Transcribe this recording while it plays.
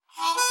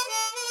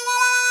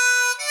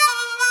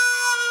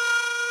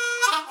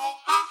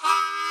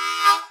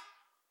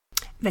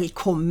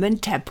Velkommen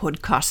til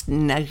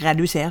podcasten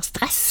Reduser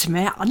stress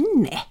med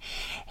Anne.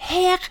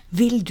 Her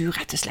vil du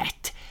rett og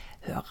slett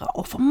høre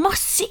og få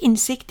masse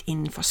innsikt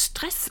innenfor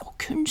stress og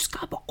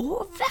kunnskap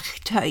og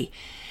verktøy.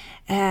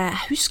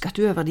 Husk at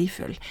du er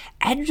verdifull.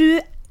 Er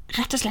du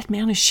rett og slett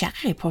mer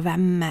nysgjerrig på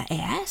hvem jeg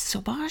er,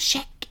 så bare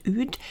sjekk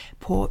ut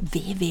på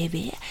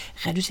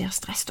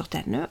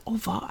www.reduserstress.no og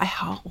hva jeg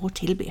har å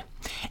tilby.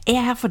 Jeg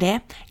er her for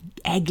det.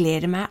 Jeg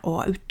gleder meg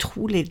og er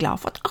utrolig glad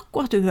for at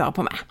akkurat du hører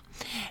på meg.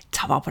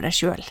 Ta vare på deg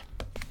selv.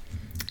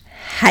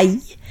 Hei!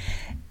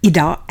 I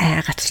dag er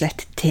rett og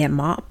slett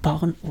tema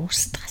barn og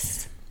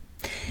stress.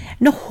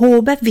 Nå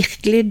håper jeg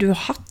virkelig du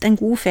har hatt en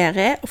god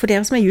ferie, og for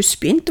dere som er just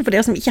begynt, og for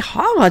dere som ikke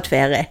har hatt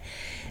ferie,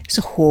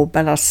 så håper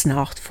jeg dere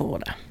snart får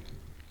det.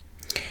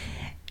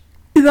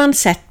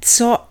 Uansett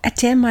så er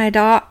temaet i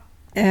dag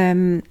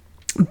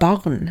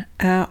barn,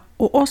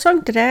 og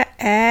årsaken til det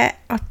er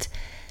at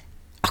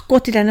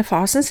akkurat i denne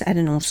fasen så er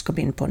det noen som skal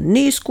begynne på en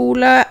ny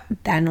skole,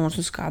 det er noen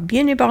som skal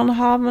begynne i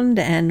barnehaven,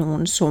 det er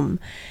noen som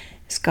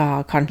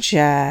skal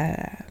kanskje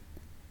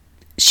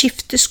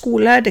skifte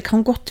skole, det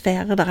kan godt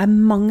være, det er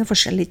mange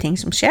forskjellige ting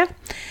som skjer,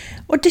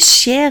 og det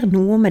skjer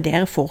noe med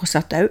dere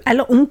foresatte også,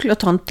 eller onkel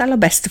og tante eller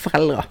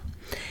besteforeldre,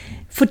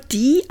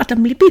 fordi at de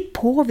blir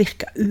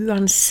påvirket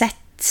uansett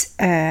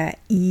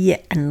i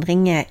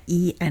endringer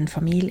i en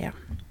familie.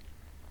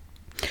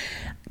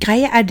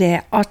 Greia er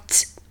det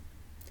at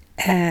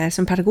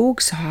som pedagog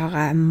så har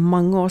jeg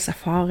mange års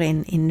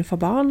erfaring innenfor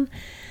barn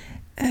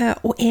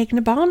og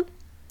egne barn,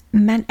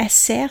 men jeg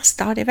ser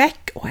stadig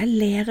vekk, og jeg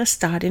lærer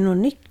stadig noe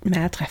nytt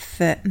med å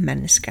treffe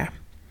mennesker.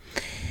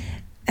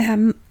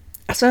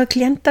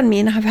 Klientene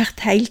mine har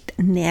vært helt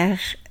ned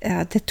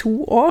til 2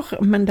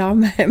 år, men da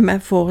med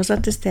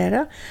foresatte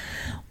steder,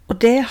 og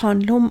det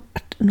handler om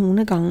at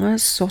noen ganger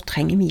så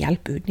trenger vi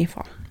hjelp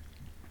utenifra.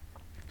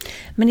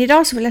 Men i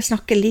dag så vil jeg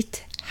snakke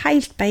litt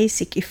helt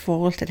basic i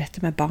forhold til dette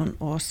med barn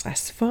og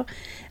stress. For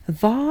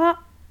hva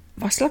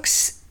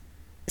slags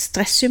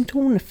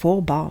stresssymptomer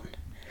får barn?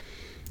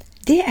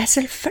 Det er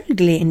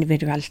selvfølgelig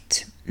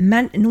individuelt,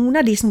 men noen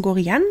av de som går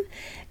igjen,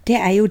 det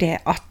er jo det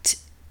at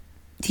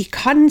de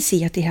kan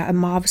si at de har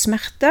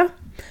mavesmerte,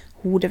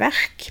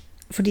 hodeverk,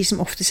 for de som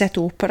ofte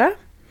setter ord på det.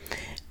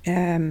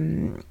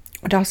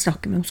 Og da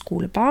snakker vi om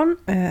skolebarn,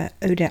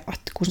 og det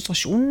at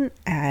konsentrasjonen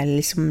er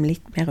liksom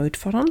litt mer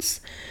utfordrende.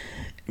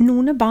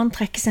 Noen barn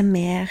trekker seg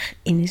mer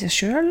inn i seg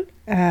selv,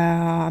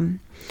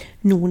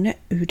 noen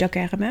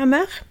utagerer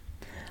mer,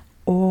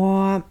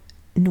 og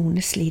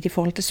noen sliter i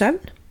forhold til søvn.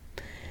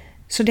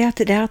 Så det at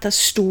det er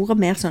store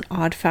mer sånn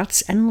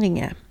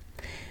adferdsendringer.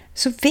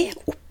 Så vær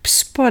obs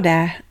på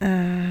det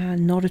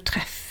når du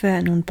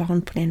treffer noen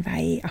barn på din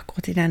vei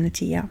akkurat i denne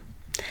tida,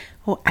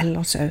 og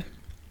ellers også.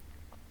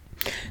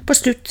 På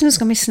slutten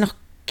skal vi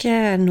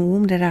snakke noe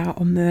om det der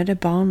å møte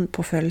barn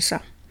på følelser.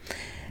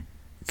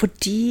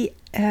 Fordi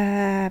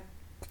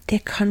det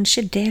er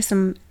kanskje det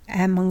som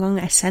er mange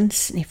ganger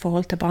essensen i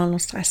forhold til barn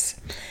og stress.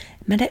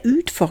 Men det er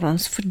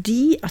utfordrende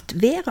fordi at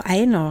hver og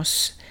en av oss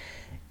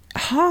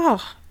har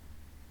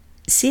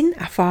sin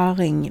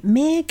erfaring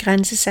med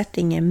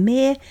grensesettinger,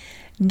 med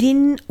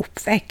din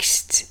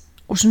oppvekst,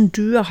 og som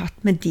du har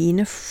hatt med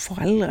dine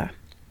foreldre.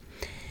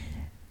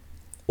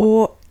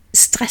 Og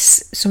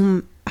stress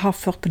som har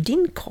ført på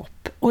din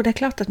kropp, og det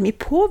er klart at vi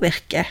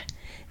påvirker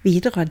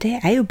videre, det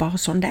er jo bare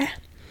sånn det er.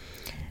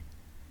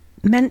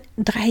 Men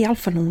det er i alle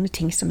fall noen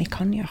ting som vi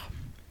kan gjøre.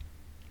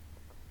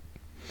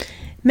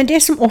 Men det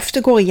som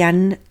ofte går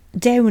igjen,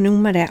 det er jo noe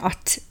med det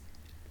at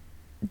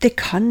det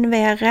kan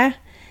være,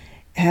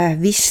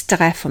 hvis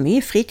det er for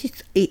mye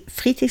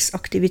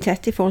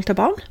fritidsaktivitet i forhold til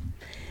barn,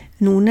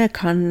 noen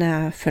kan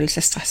føle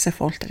seg stresset i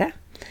forhold til det.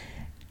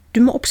 Du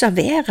må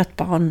observere et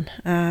barn.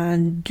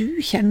 Du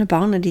kjenner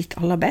barnet ditt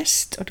aller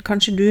best, og det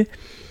kanskje du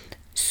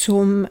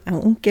som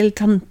onkel,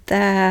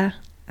 tante,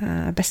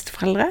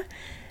 besteforeldre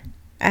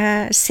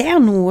ser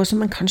noe som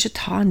man kanskje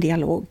tar en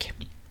dialog.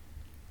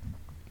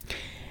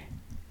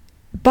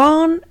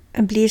 Barn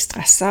blir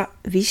stresset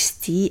hvis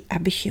de er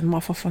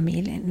bekymret for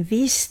familien.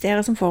 Hvis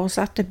dere som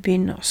foresatte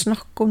begynner å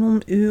snakke om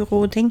noen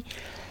uro og ting,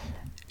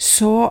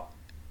 så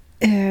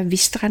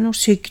hvis det er noe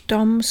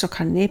sykdom, så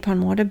kan de på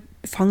en måte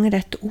fange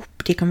dette opp.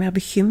 De kan være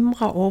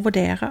bekymret over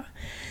dere.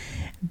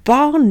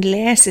 Barn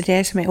leser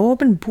det som en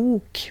åpen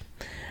bok,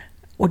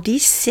 og de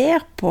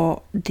ser på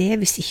det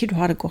hvis ikke du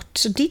har det godt.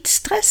 Så ditt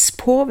stress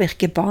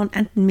påvirker barn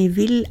enten vi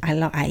vil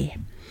eller ei.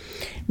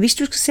 Hvis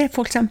du skal se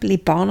for eksempel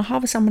i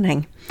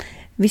barnehavesammenheng,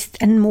 hvis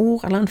en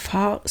mor eller en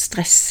far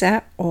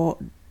stresser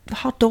og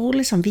har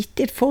dårlig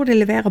samvittighet for å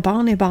levere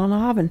barn i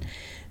barnehaven,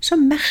 så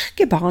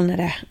merker barnet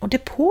det, og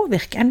det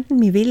påvirker enten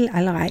vi vil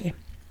eller ei.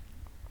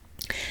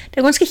 Det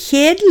er ganske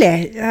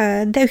kjedelig.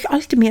 Det er jo ikke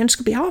alltid vi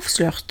ønsker å bli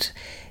avslørt.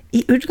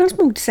 I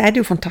utgangspunktet så er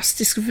det jo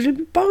fantastisk, for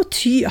det bare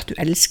betyr at du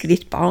elsker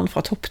ditt barn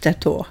fra topp til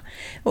tå.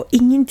 Og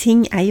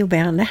ingenting er jo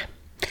bedre enn det.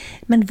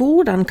 Men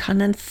hvordan kan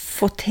en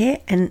få til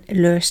en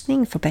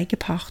løsning for begge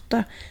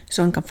parter,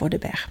 så en kan få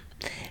det bedre?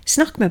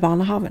 Snakk med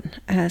barnehaven,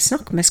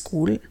 snakk med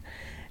skolen,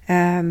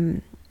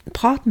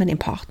 prat med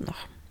din partner.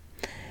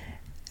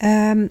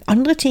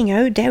 Andre ting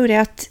er jo det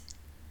at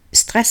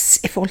stress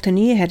I forhold til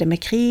nyheter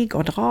med krig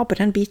og drap og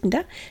den biten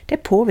der, det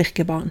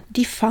påvirker barn.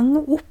 De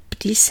fanger opp,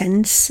 de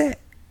senser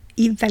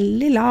I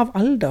veldig lav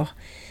alder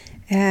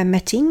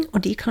med ting,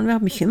 og de kan være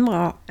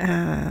bekymret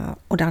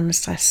og danne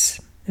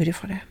stress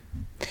utifra det.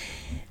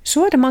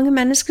 Så det mange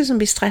mennesker som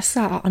blir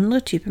stresset av andre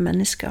typer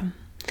mennesker.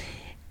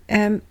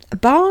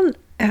 Barn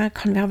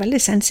kan være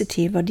veldig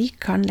sensitive, og de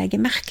kan legge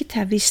merke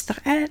til hvis det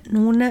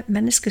noen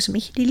mennesker som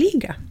ikke de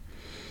liker.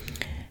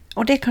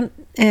 Og det kan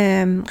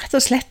rett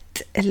og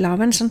slett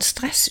lave en sånn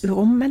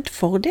stressuromment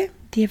for det.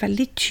 De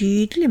veldig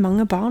tydelige,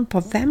 mange barn, på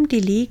hvem de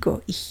liker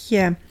og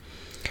ikke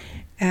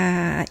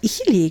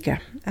liker.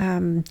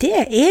 Det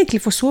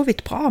egentlig for så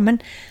vidt bra,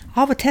 men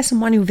av og til så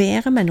må man jo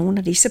være med noen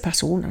av disse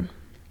personene.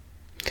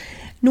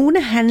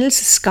 Noen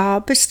hendelser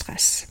skaper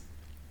stress.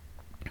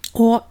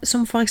 Og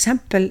som for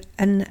eksempel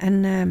en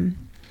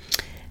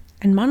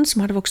mann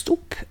som hadde vokst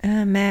opp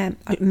med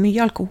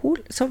mye alkohol,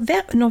 så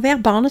når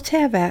hver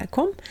barne-TV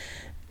kom,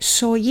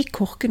 så gikk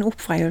korken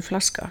opp fra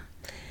ølflaska.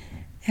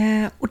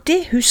 Og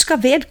det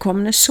husker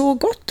vedkommende så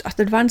godt at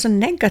det var en sånn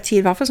negativ,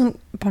 I hvert fall som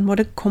på en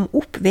måte kom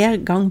opp hver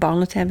gang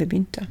barne-TV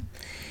begynte.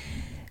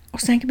 Og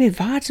så tenker vi,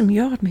 hva det som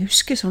gjør at vi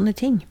husker sånne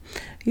ting?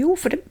 Jo,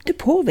 for det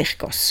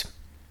påvirker oss.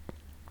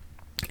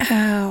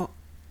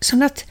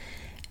 Sånn at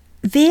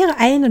hver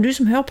en av du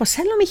som hører på,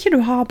 selv om ikke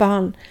du har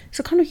barn,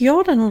 så kan du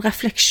gjøre deg noen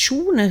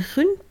refleksjoner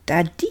rundt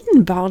deg,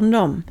 din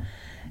barndom.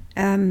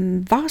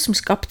 Hva som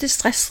skapte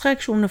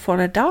stressreaksjoner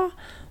for deg da,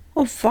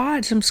 og hva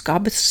det som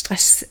skaper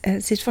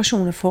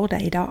stresssituasjoner for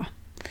deg I dag.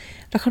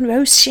 Da kan du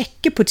også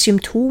sjekke på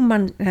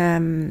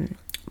symptomene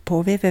på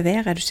VVV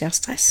redusert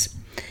stress.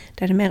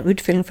 Det det mer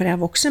utfyllende for dere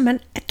voksne,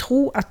 men jeg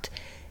tror at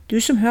du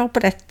som hører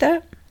på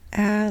dette,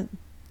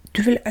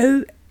 du vil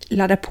også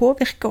la deg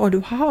påvirke, og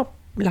du har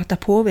latt deg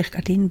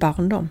påvirke din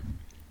barndom.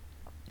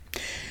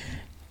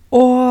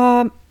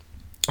 Og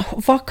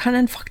hva kan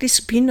en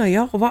faktisk begynne å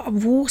gjøre?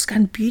 Hvor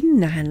skal en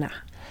begynne henne?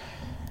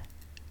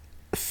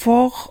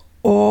 For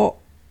å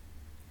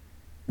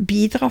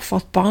bidra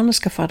for at barnet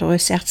skal få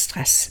redusert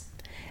stress.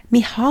 Vi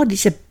har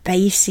disse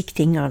basic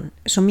tingene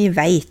som vi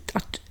vet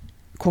at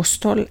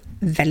kosthold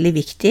veldig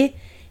viktig.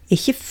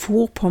 Ikke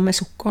fôr på med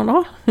sukker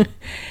nå.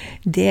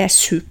 Det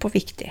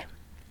superviktig.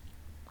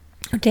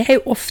 Og det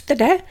jo ofte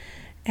det,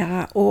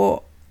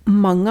 og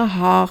mange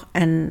har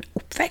en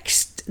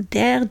oppvekst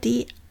der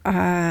de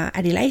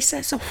de lei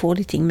seg, så får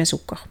de ting med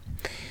sukker.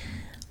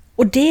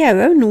 Og det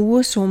jo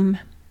noe som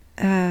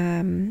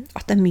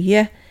at det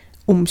mye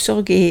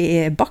omsorg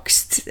I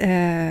bakst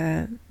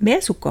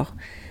med sukker.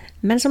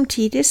 Men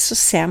samtidig så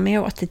ser vi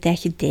jo at det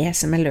ikke det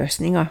som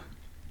løsningen.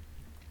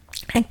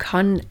 En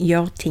kan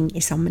gjøre ting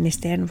sammen I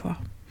stedet for.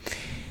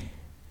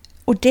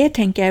 Og det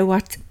tenker jeg jo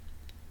at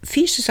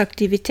fysisk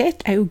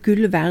aktivitet jo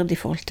gull verd I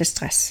forhold til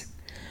stress.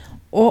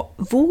 Og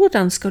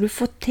hvordan skal du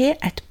få til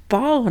et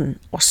barn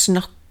å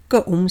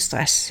snakke om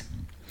stress?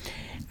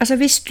 Altså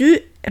hvis du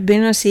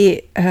begynner å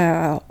si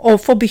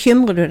hvorfor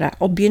bekymrer du deg,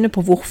 og begynner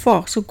på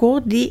hvorfor, så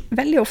går de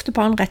veldig ofte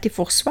barn rett I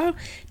forsvar.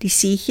 De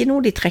sier ikke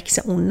noe, de trekker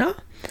seg unna.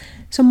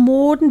 Så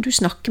måten du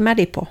snakker med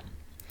dem på.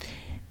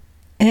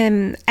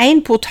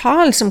 En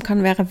portal som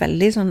kan være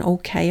veldig sånn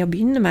ok å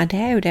begynne med,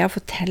 det jo det å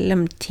fortelle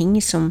om ting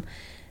som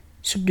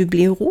du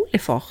blir urolig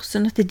for,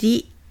 sånn at de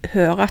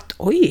hører at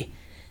oi,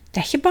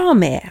 det ikke bare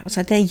meg,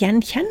 altså det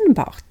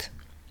gjenkjennbart.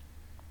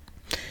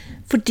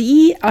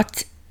 Fordi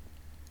at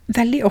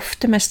veldig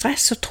ofte med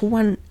stress så tror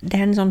en det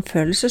en sånn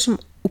følelse som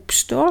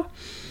oppstår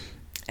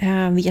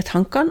via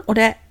tankene, og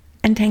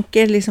en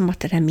tenker liksom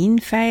at det min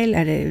feil,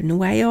 det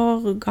noe jeg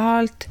gjør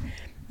galt.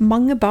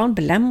 Mange barn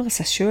belemrer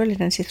seg selv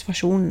I den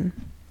situasjonen.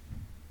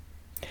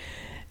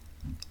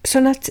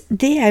 Sånn at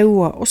det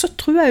jo, og så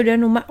tror jeg jo det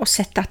noe med å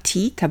sette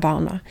tid til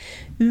barna.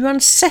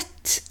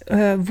 Uansett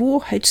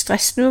hvor høyt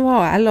stressnivå,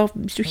 eller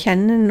hvis du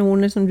kjenner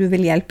noen som du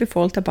vil hjelpe I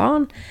forhold til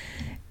barn,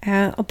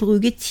 å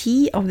bruke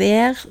tid og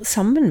være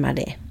sammen med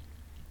dem.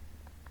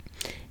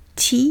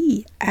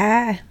 Tid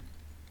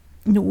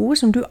noe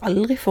som du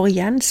aldri får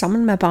igjen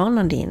sammen med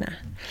barna dine.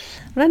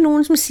 Og det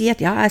noen som sier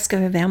at ja, jeg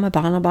skal være med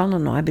barna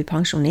når jeg blir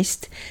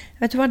pensjonist.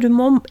 Vet du hva, du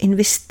må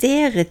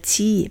investere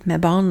tid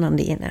med barna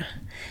dine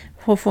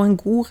for å få en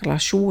god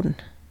relasjon.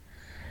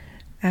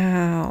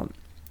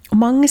 Og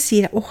mange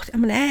sier at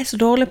men jeg så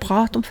dårlig å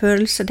prate om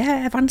følelser,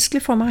 det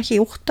vanskelig for meg, jeg har ikke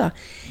gjort det.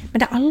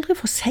 Men det aldri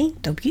for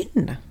sent å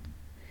begynne.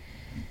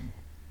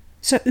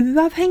 Så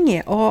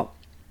uavhengig av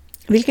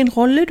hvilken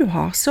rolle du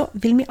har, så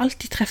vil vi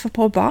alltid treffe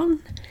på barn.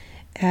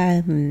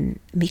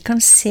 Vi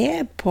kan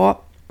se på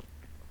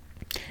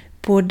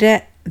både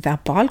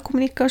verbal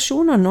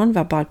kommunikasjon og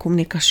non-verbal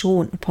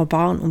kommunikasjon på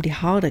barn, om de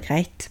har det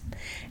greit.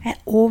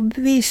 Jeg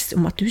overbevist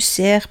om at du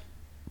ser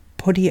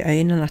på de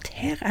øynene at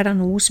her det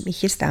noe som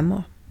ikke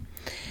stemmer.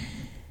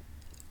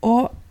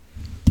 Og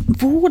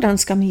hvordan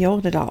skal vi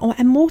gjøre det da? Og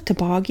jeg må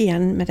tilbake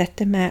igjen med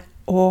dette med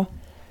å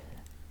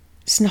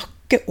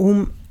snakke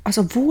om,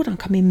 altså hvordan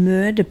kan vi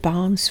møte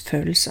barns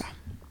følelser?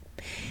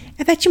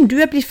 Jeg vet ikke om du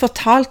blitt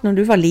fortalt når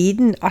du var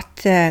liten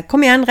at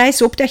kom igjen,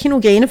 reis opp, det ikke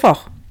noe å grine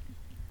for.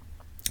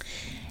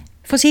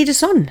 For å si det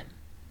sånn,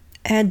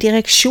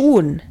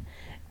 direksjon,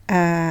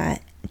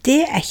 det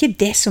ikke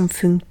det som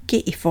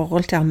funker i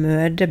forhold til å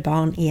møte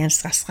barn i en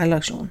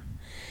stressrelasjon.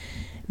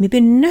 Vi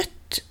blir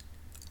nødt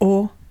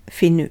å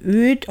finne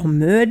ut og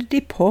møte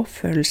de på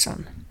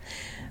følelsene.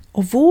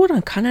 Og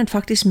hvordan kan en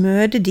faktisk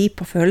møte de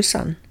på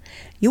følelsene?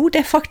 Jo,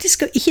 det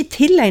faktisk å ikke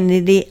tilegne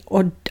de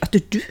at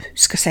du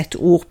skal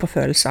sette ord på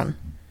følelsene.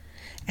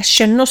 Jeg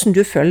skjønner hvordan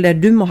du føler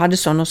det, du må ha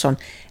det sånn og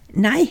sånn.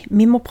 Nei,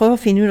 vi må prøve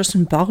å finne ut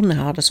hvordan barnet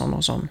har det sånn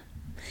og sånn.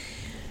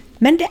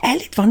 Men det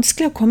litt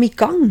vanskelig å komme i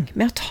gang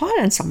med å ta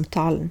den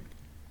samtalen.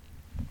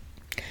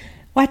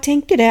 Og jeg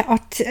tenker det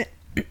at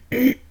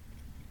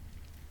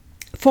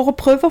for å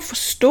prøve å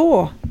forstå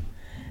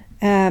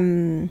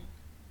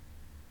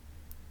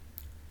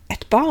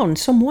et barn,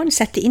 så må en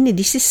sette inn i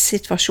disse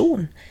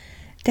situasjonen.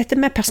 Dette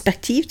med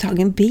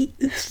perspektivtagen blir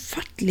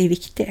ufattelig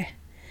viktig.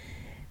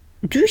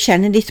 Du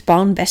kjenner ditt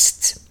barn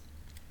best,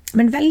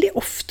 men veldig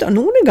ofte, og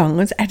noen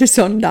ganger det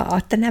sånn da,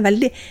 at den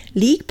veldig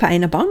lik på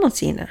en av barna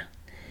sine.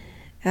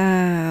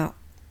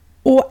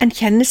 Og en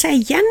kjenner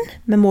seg igjen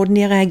med måten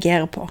de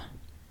reagerer på.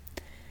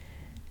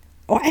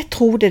 Og jeg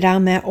tror det der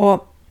med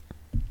å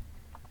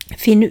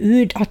finne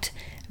ut at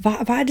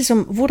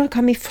hvordan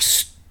kan vi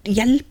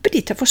hjelpe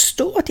de til å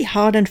forstå at de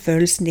har den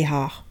følelsen de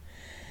har.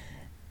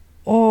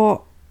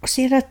 Og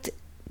si at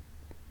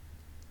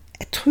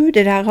jeg tror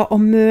det der å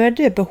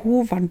møte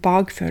behovene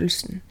bak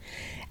følelsen.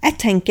 Jeg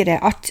tenker det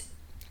at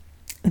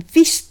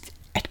hvis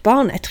et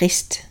barn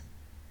trist,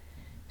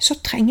 så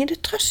trenger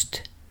det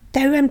trøst.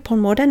 Det jo på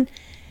en måte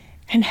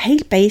en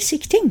helt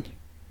basic ting.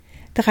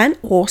 Det en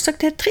årsak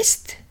til å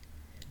trist.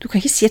 Du kan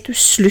ikke si at du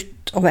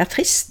slutter å være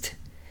trist.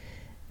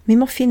 Vi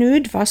må finne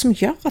ut hva som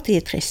gjør at de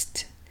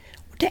trist.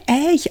 Og det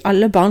ikke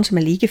alle barn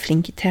som like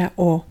flinke til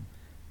å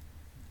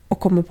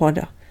komme på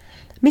det.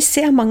 Vi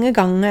ser mange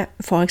ganger,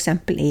 for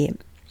eksempel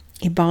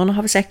i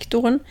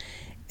barnehavesektoren,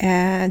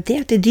 det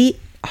at de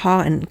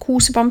har en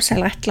kosebamse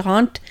eller et eller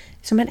annet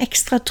som en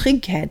ekstra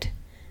trygghet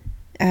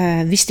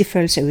hvis de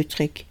føler seg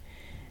utrygg.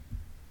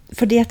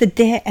 Fordi at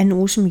det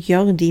noe som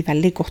gjør de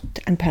veldig godt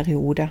en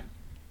periode.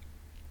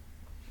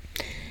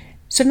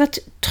 Sånn at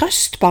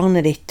trøst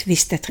barnet ditt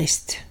hvis det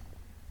trist.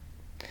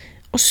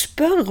 Og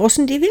spør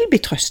hvordan de vil bli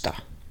trøstet.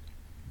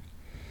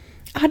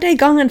 Jeg hadde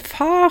en gang en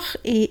far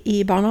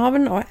i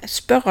barnehaven, og jeg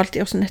spør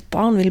alltid hvordan et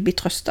barn vil bli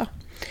trøstet.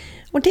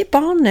 Og det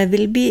barnet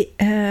vil bli,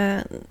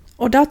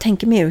 og da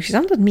tenker vi jo ikke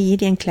sant, at vi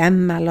gir dem en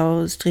klem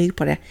eller stryk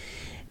på det.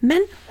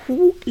 Men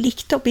hun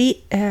likte å bli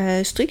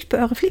strykt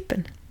på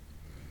øreflippen.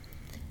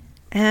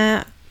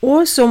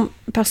 Og som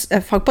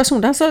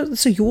fagperson da,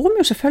 så gjorde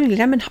vi jo selvfølgelig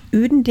det, men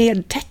uten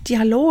det tett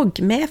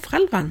dialog med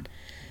foreldrene,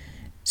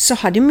 så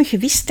hadde vi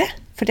ikke visst det.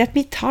 Fordi at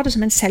vi tar det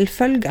som en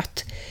selvfølge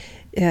at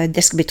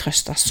det skal bli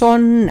trøstet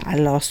sånn,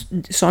 eller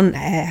sånn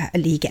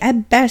liker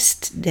jeg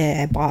best,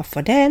 det bra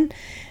for den,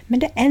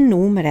 men det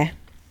noe med det.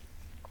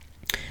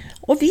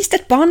 Og hvis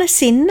et barn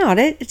sinnet, og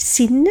det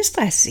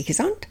sinnestress, ikke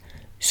sant,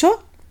 så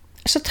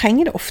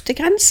trenger det ofte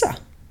grenser.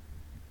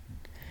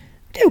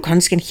 Det jo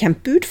kanskje en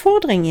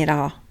kjempeutfordring i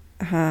dag,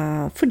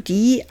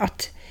 fordi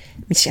at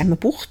vi skjemmer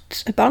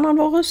bort barna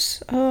våre,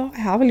 og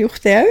jeg har vel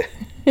gjort det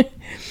også.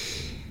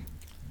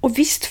 Og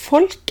hvis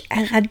folk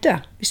redde,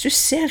 hvis du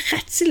ser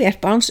redselig i et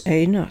barns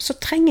øyne, så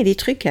trenger de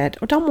trygghet,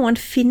 og da må en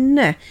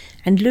finne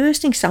en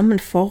løsning sammen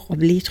for å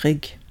bli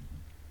trygg.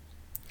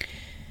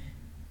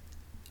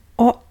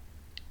 Og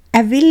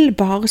jeg vil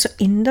bare så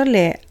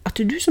inderlig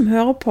at du som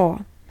hører på,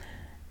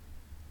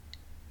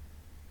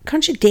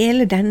 kanskje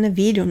dele denne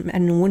videoen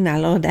med noen,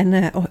 eller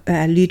denne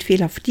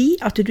lydfilen, fordi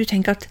at du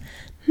tenker at,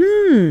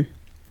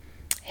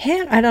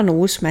 her det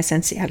noe som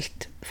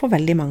essensielt for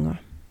veldig mange.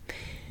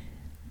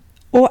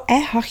 Og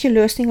jeg har ikke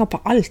løsninger på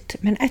alt,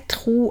 men jeg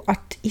tror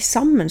at i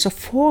sammen så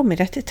får vi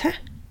dette til.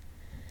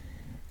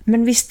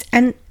 Men hvis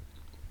en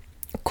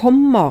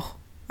kommer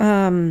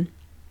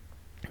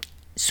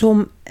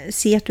som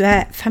sier at du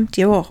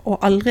 50 år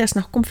og aldri har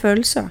snakket om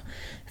følelser,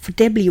 for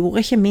det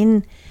gjorde ikke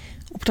min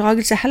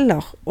oppdragelse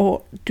heller,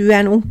 og du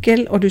en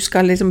onkel, og du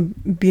skal liksom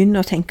begynne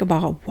å tenke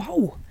bare,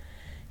 wow,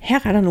 her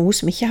det noe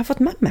som jeg ikke har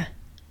fått med meg.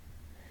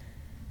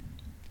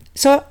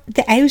 Så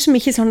det jo som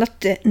ikke sånn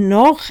at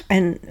når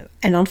en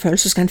annen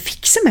følelse skal en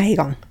fikse med i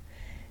gang.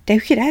 Det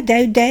jo ikke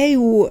det. Det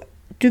jo,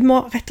 du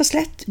må rett og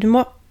slett, du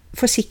må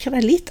forsikre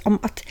deg litt om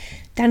at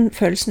den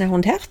følelsen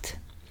håndtert.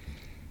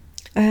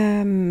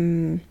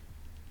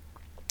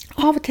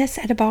 Av og til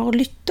så det bare å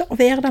lytte og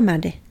være der med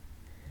dem.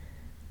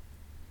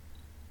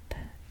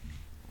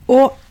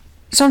 Og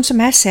sånn som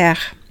jeg ser,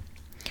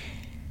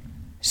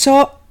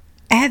 så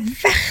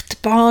hvert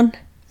barn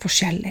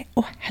forskjellig,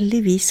 og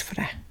heldigvis for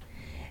det.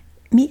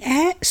 Vi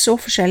så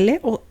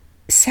forskjellige, og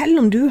selv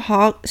om du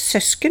har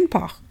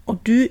søskenpar,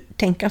 og du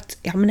tenker at,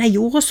 ja, men jeg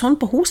gjorde sånn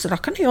på henne, så da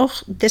kan jeg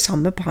gjøre det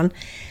samme på han,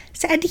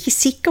 så det ikke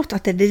sikkert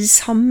at det det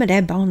samme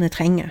det barnet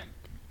trenger.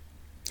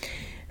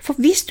 For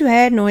hvis du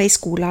nå i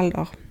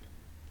skolealder,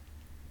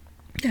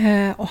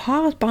 og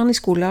har et barn i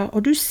skole,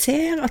 og du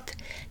ser at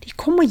de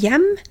kommer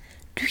hjem,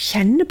 du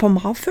kjenner på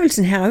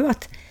magfølelsen her også,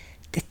 at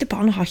dette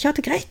barnet har ikke hatt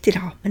det greit i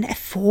dag, men jeg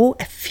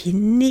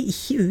finner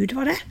ikke ut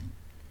hva det er.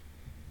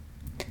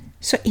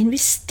 Så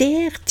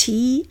invester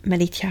tid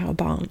med ditt kjære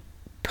barn.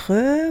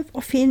 Prøv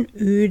å finne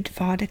ut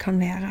hva det kan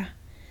være.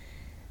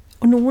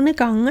 Og noen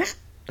ganger,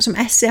 som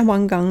jeg ser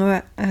mange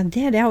ganger,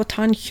 det er det å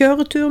ta en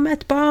kjøretur med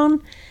et barn,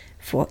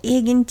 få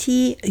egen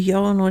tid,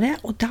 gjøre noe der,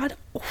 og da er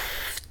det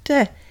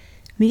ofte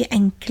mye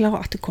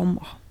enklere at det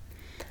kommer.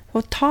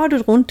 Og tar du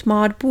rundt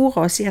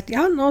matbordet og sier at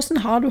ja,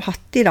 hvordan har du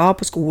hatt det i dag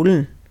på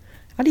skolen?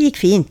 Ja, det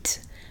gikk fint.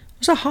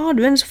 Og så har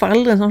du en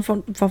foreldre en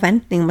sånn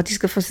forventning om at de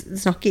skal få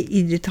snakke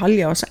i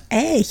detaljer, og så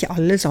er ikke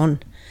alle sånn.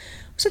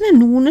 Og så er det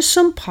noen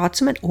som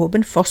prater som en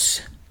åpen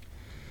foss.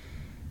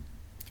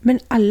 Men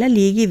alle er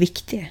like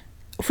viktige.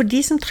 Og for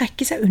de som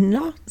trekker seg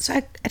unna, så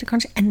er det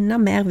kanskje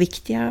enda mer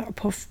viktigere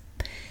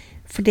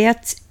fordi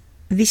at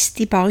hvis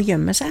de bare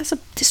gjemmer seg, så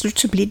til slutt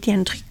så blir de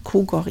en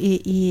trykkoker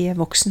i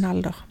voksen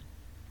alder.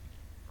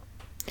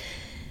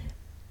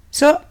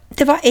 Så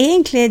det var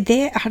egentlig det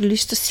jeg hadde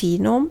lyst til å si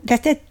noe om.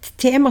 Dette er et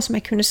tema som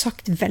jeg kunne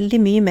sagt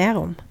veldig mye mer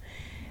om.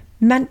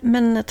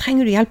 Men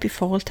trenger du hjelp i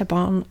forhold til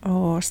barn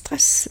og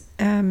stress,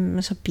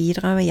 så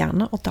bidrar jeg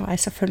gjerne, og da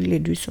er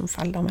selvfølgelig du som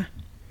faller med.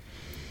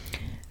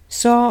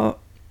 Så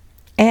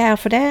jeg er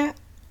for det,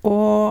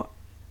 og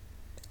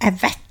jeg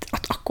vet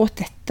at akkurat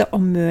dette å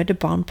møte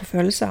barn på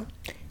følelser,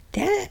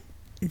 det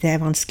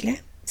er vanskelig.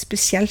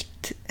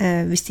 Spesielt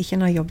hvis ikke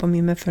en har jobbet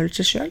mye med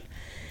følelser selv.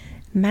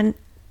 Men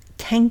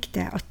tenk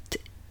deg at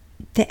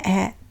det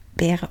er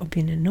bedre å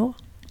begynne nå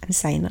enn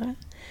senere.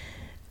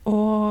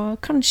 Og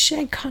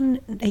kanskje kan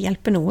det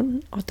hjelpe noen,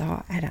 og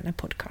da er denne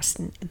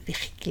podcasten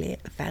virkelig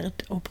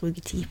verd å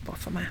bruke tid på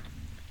for meg.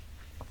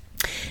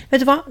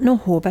 Vet du hva? Nå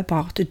håper jeg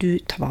bare at du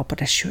tar vare på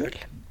deg selv.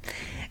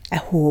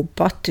 Jeg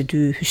håper at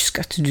du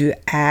husker at du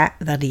er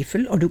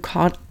verdifull, og du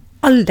har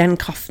all den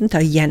kraften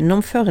til å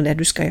gjennomføre det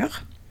du skal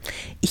gjøre.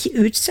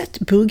 Ikke utsett,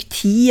 bruk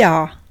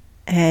tida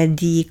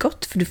de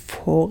godt, for du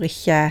får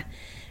ikke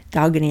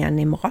dagen igjen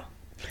i morgen.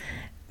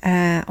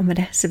 Og med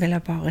det så vil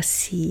jeg bare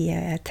si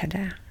til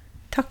deg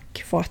takk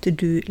for at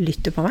du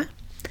lytter på meg.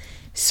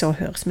 Så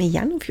høres vi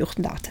igjen om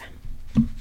 14 dager til.